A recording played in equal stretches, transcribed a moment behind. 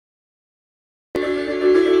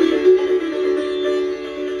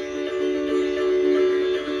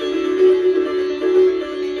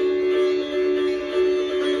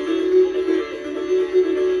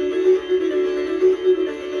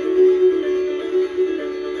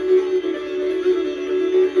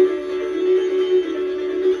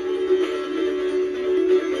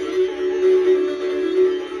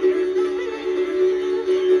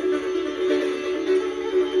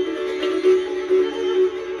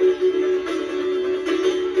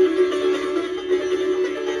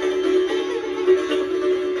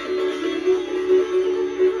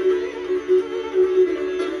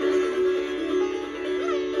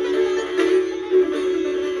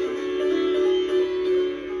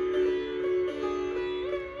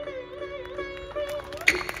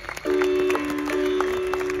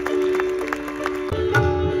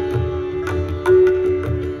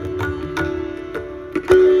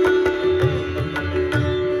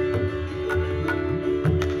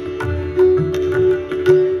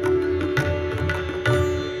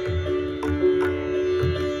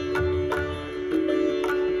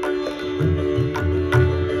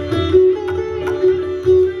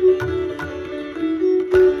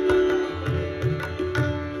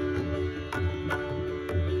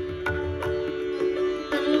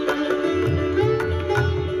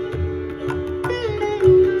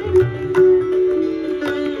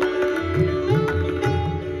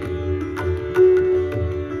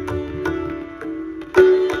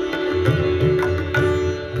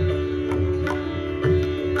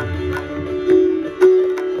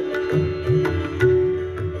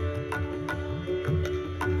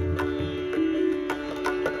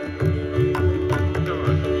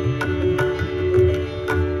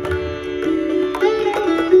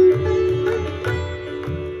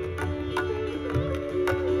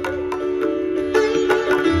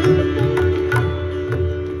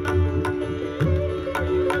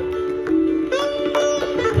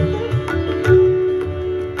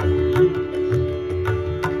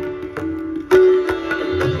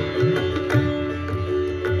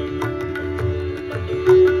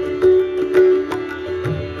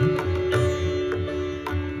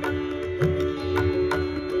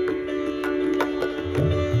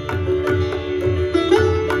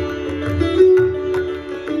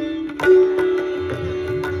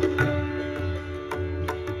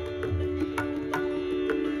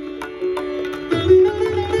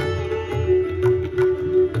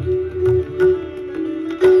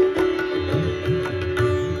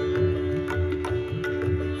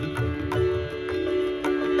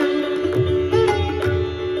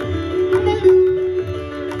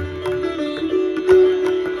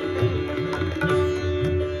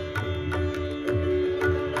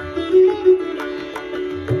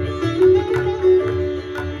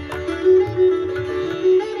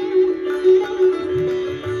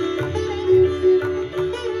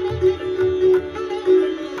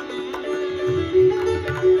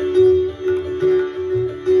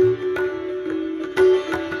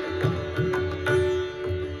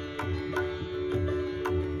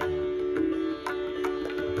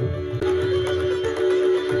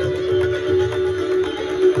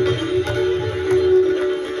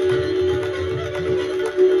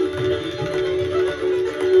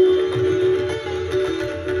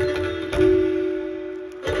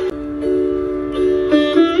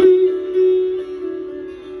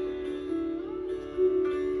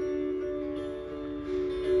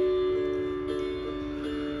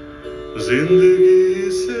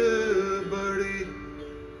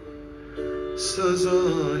सजा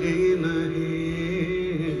ही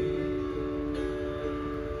नहीं,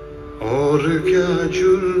 और क्या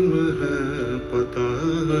जुर्म है पता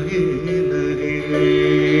ही नहीं।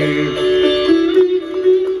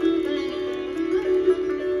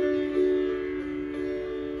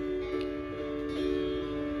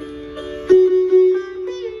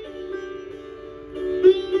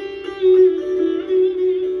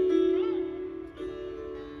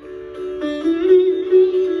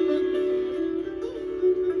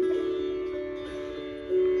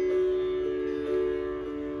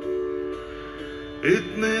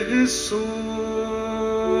 इतने हिस्सों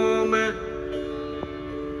में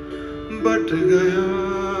बट गया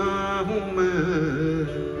हूँ मैं,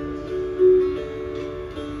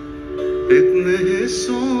 इतने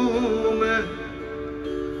हिस्सों में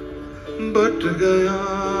बट गया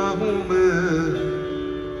हूँ मैं,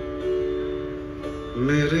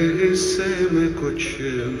 मेरे हिस्से में कुछ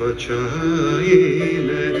बचा ही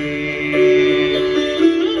नहीं।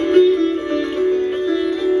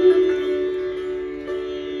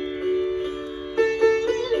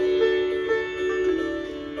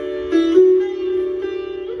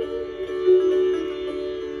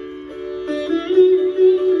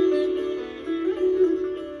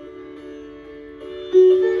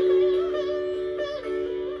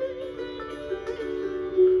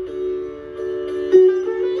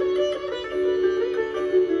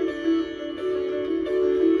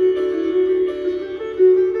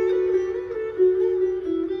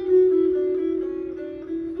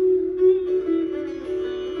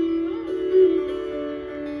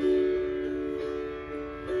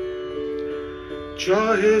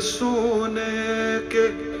 चाहे सोने के,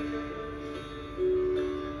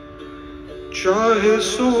 चाहे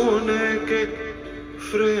सोने के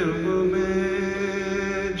फ्रेम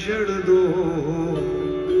में जड़ दो,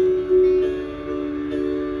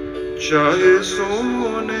 चाहे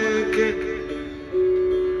सोने के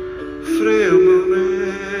फ्रेम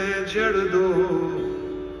में जड़ दो,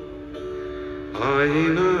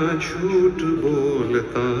 आईना झूठ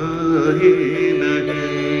बोलता ही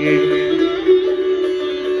नहीं।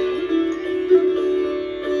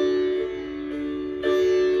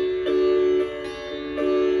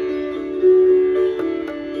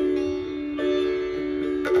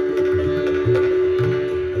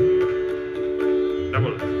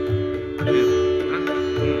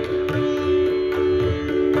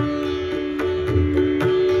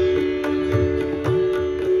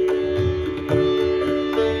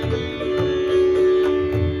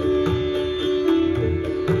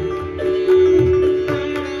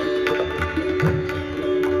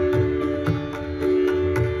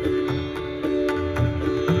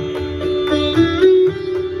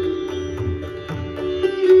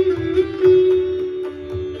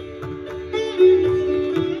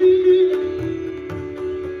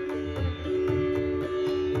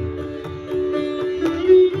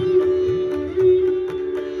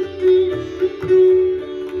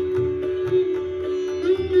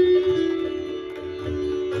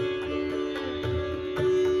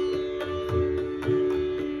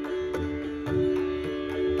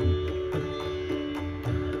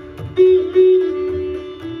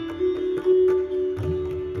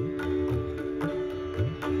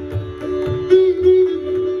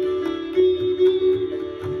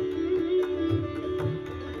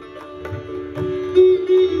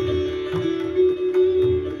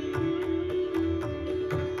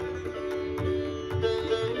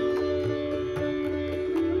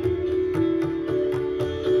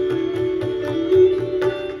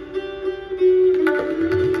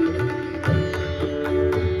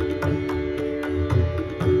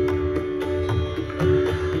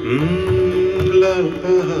 लाल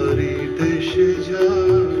पहाड़ी देश जा,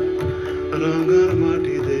 रंगर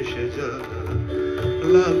माटी देश जा,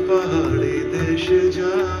 लाल पहाड़ी देश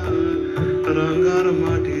जा, रंगर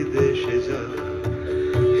माटी देश जा,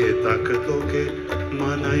 हे ताकतो के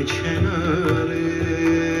मानाई छे ना रे,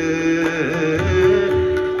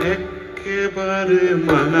 एकेबारे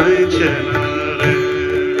मानाई छे ना रे।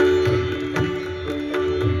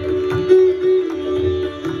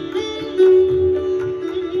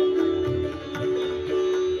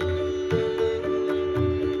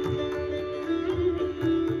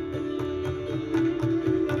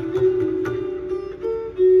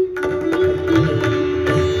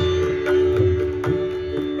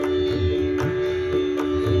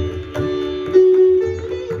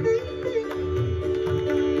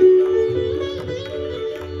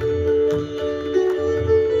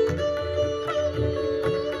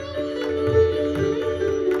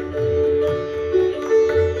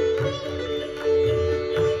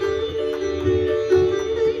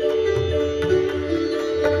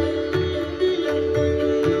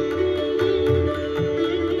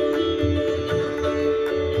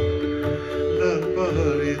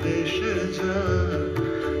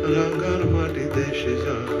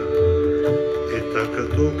 টাকা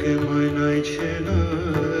তোকে মানাইছে না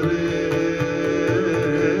রে,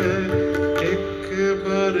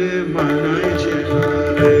 একেবারে মানাইছে না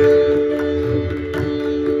রে।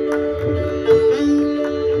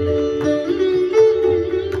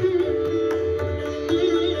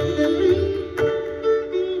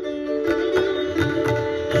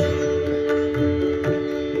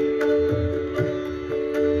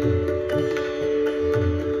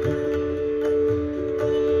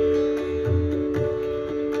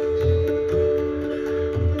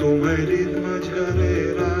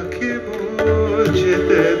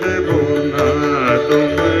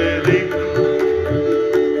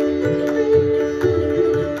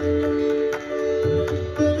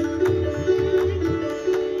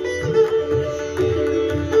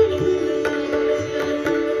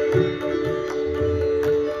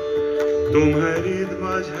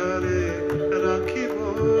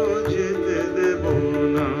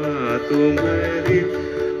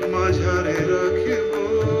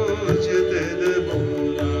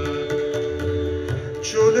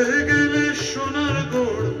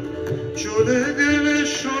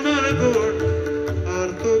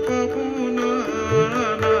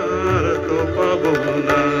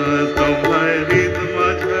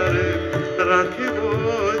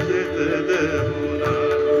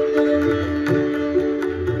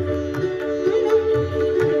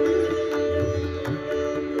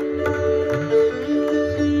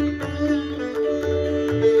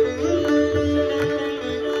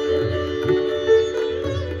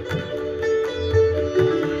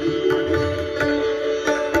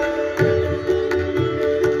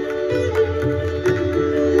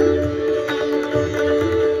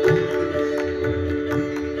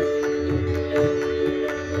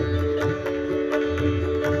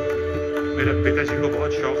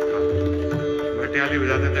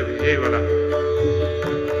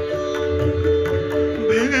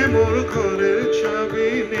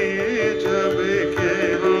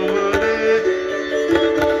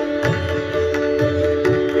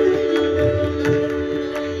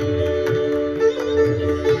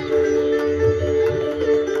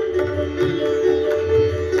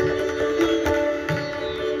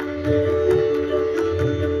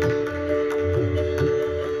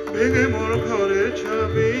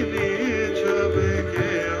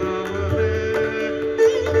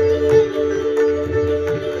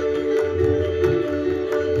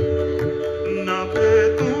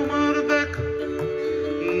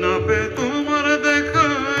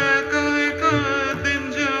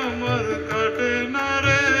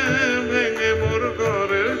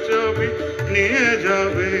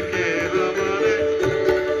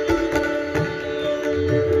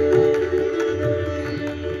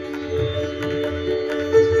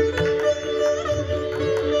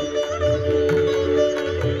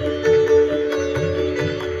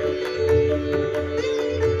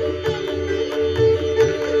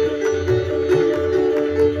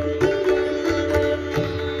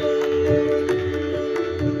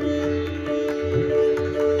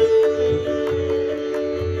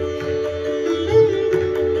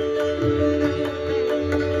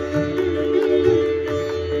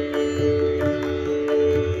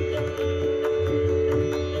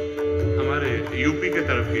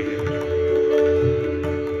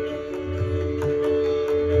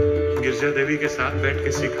 के साथ बैठ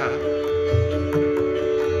के सीखा।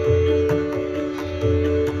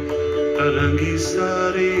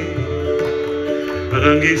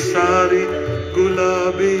 रंगी सारी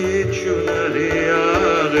गुलाबी चुनरिया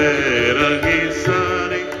रे, रंगी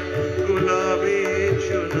सारी गुलाबी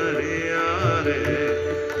चुनरिया रे,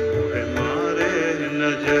 मोहे मारे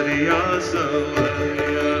नजरिया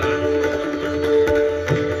सवरिया।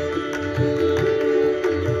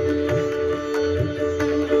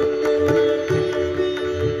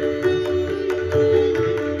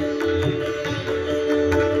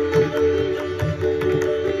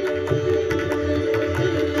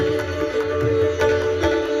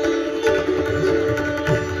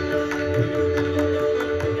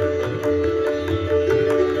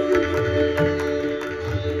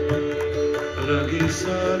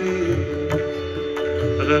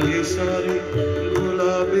 रंगी सारी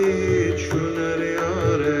गुलाबी चुनरिया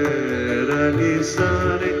रे, रंगी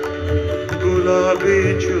सारी गुलाबी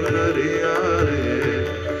चुनरिया रे,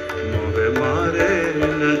 मोहे मारे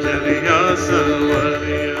नजरिया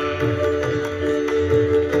सवरिया।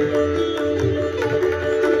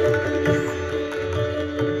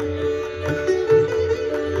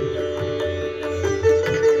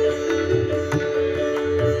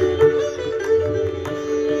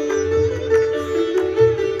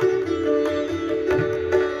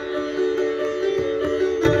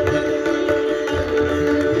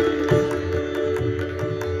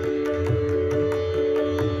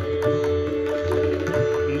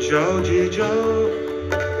 जाओ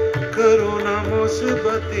करो ना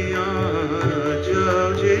मुसीबतियां जाओ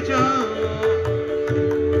जी जाओ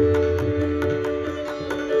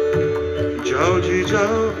जाओ जी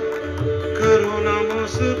जाओ करो ना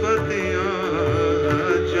मुसीबतियां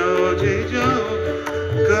जाओ जी जाओ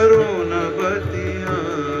करो ना बतियां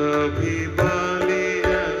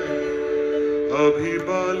अभी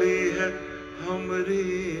बाली है हमारी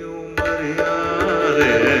उमरिया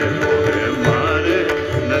रे मोहे मारे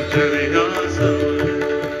नजरिया सब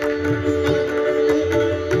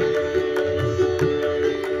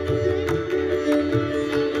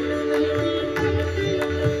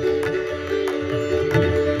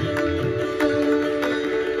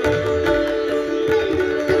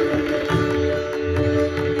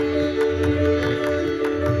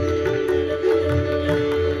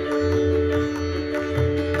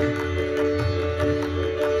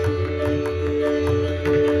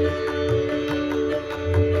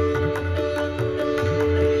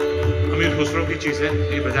चीजें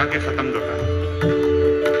ये बजा के खत्म दो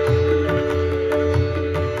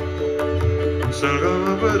सगा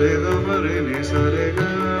बरे गा मरे नि सरे गा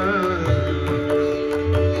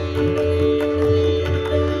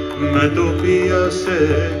मैं तो पिया से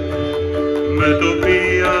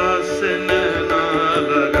नैना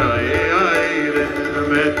लगाए आई रे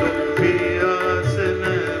मैं तो पिया से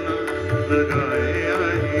नैना लगाए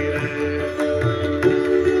आई रे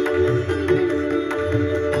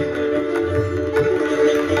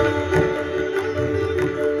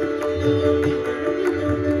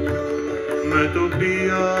मैं तो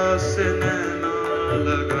पिया से नैना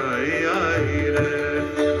लगाए आई रे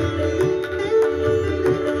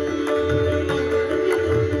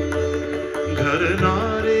घर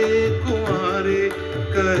नारे कुंवारे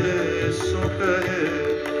कहे सो कहे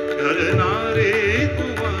घर नारे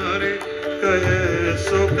कुंवारे कहे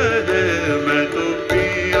सो कहे मैं तो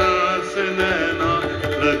पिया से नैना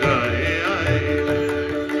लगाए आई रे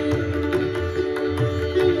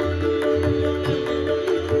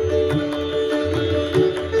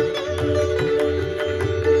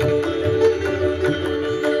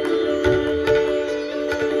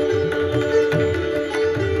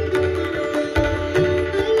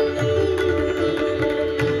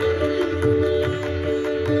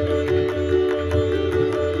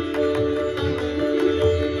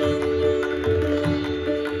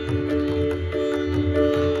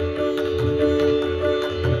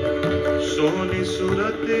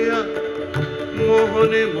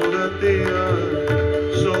मोहनी मुरतिया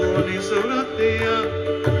सोनी सुरतिया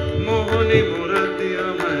मोहनी मुरतिया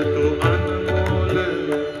मैं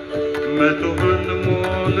तो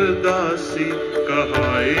अनमोल दासी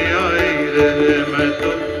कहाई आई रे मैं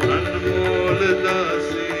तो अनमोल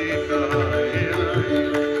दासी कहाई आई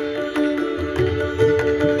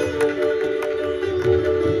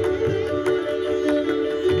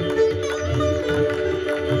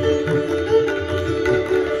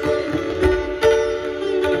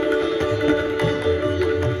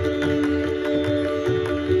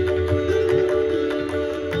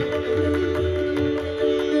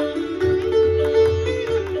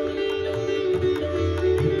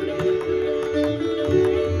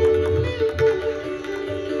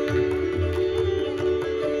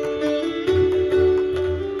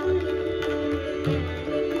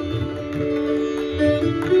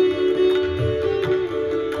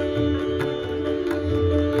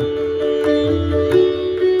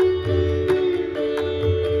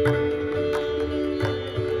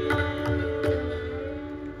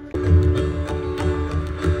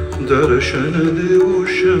दर्शन देवो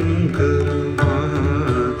शंकर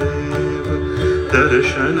महादेव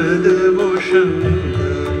दर्शन देवो शंकर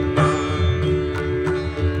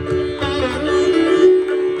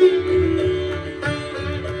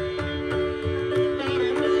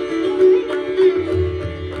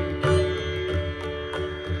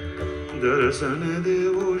दर्शन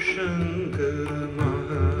देवो शंकर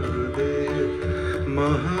महादेव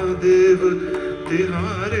महादेव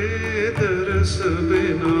तिहारे दरस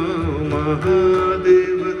बिना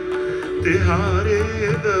महादेव तिहारे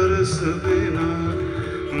दरस बिना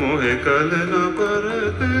मोहे कल न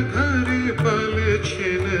परत घरी पल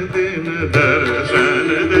छिन दिन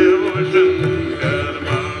दर्शन देवो शंकर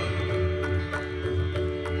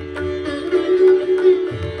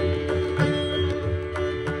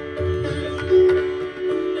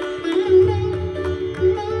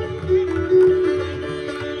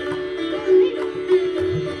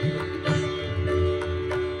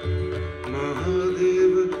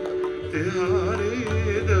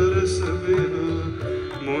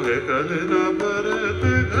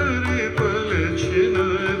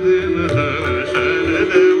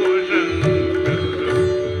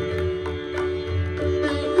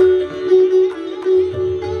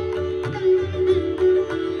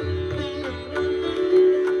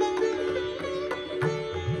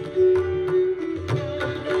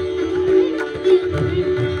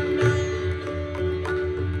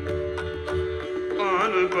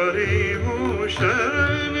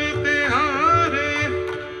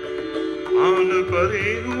परी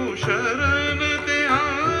हूँ शरण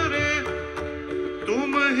तिहारे,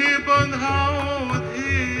 तुम ही बंधाओ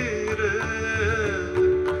धीर।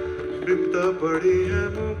 बिपता पड़ी है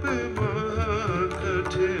मुँह पे महा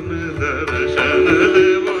कठिन, दर्शन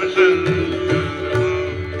देवो शंकर।